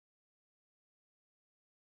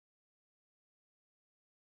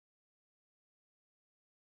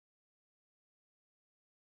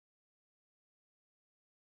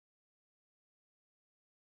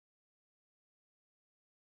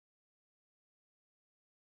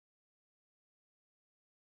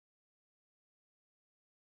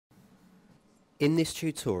In this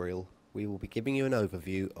tutorial, we will be giving you an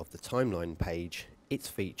overview of the timeline page, its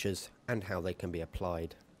features, and how they can be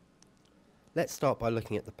applied. Let's start by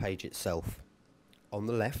looking at the page itself. On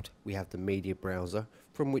the left, we have the media browser,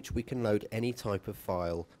 from which we can load any type of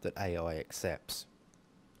file that AI accepts.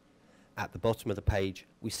 At the bottom of the page,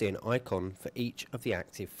 we see an icon for each of the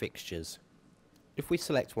active fixtures. If we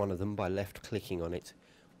select one of them by left-clicking on it,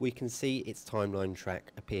 we can see its timeline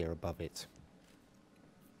track appear above it.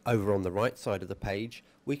 Over on the right side of the page,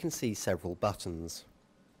 we can see several buttons: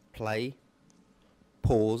 play,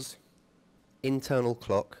 pause, internal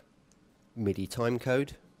clock, MIDI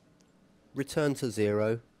timecode, return to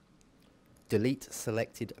zero, delete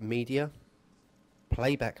selected media,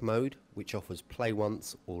 playback mode, which offers play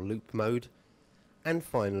once or loop mode, and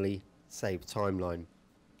finally save timeline,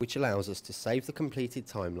 which allows us to save the completed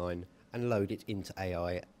timeline and load it into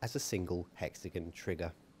AI as a single hexagon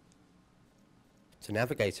trigger. To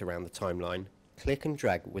navigate around the timeline, click and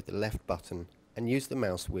drag with the left button and use the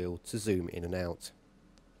mouse wheel to zoom in and out.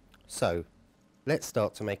 So, let's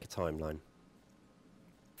start to make a timeline.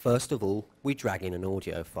 First of all, we drag in an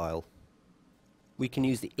audio file. We can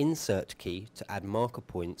use the insert key to add marker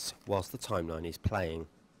points whilst the timeline is playing.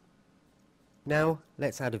 Now,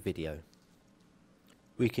 let's add a video.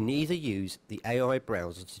 We can either use the AI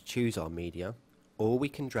browser to choose our media, or we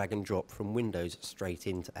can drag and drop from Windows straight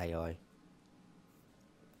into AI.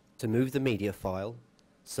 To move the media file,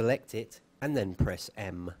 select it and then press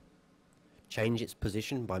M. Change its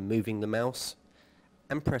position by moving the mouse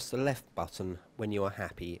and press the left button when you are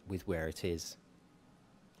happy with where it is.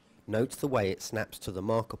 Note the way it snaps to the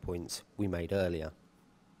marker points we made earlier.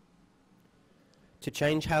 To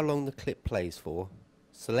change how long the clip plays for,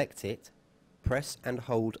 select it, press and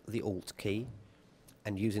hold the Alt key,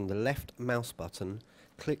 and using the left mouse button,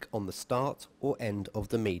 click on the start or end of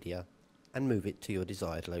the media and move it to your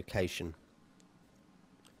desired location.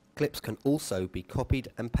 Clips can also be copied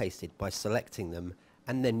and pasted by selecting them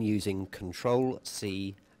and then using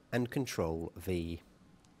Ctrl+C and Ctrl+V.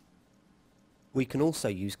 We can also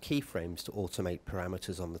use keyframes to automate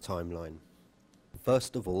parameters on the timeline.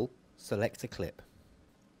 First of all, select a clip.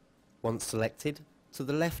 Once selected, to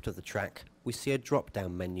the left of the track we see a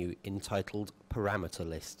drop-down menu entitled Parameter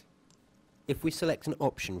List. If we select an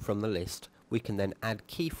option from the list, we can then add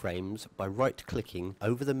keyframes by right-clicking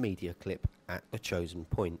over the media clip at the chosen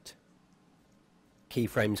point.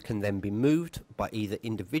 Keyframes can then be moved by either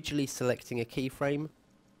individually selecting a keyframe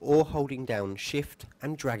or holding down Shift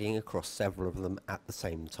and dragging across several of them at the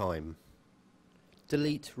same time.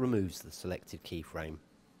 Delete removes the selected keyframe.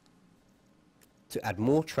 To add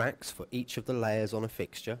more tracks for each of the layers on a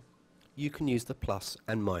fixture, you can use the plus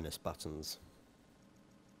and minus buttons.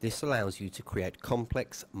 This allows you to create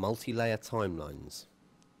complex multi-layer timelines.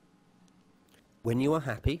 When you are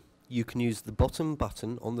happy, you can use the bottom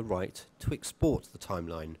button on the right to export the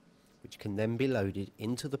timeline, which can then be loaded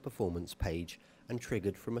into the performance page and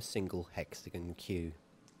triggered from a single hexagon queue.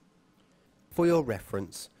 For your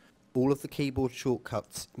reference, all of the keyboard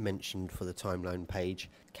shortcuts mentioned for the timeline page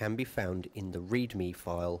can be found in the README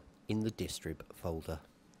file in the distrib folder.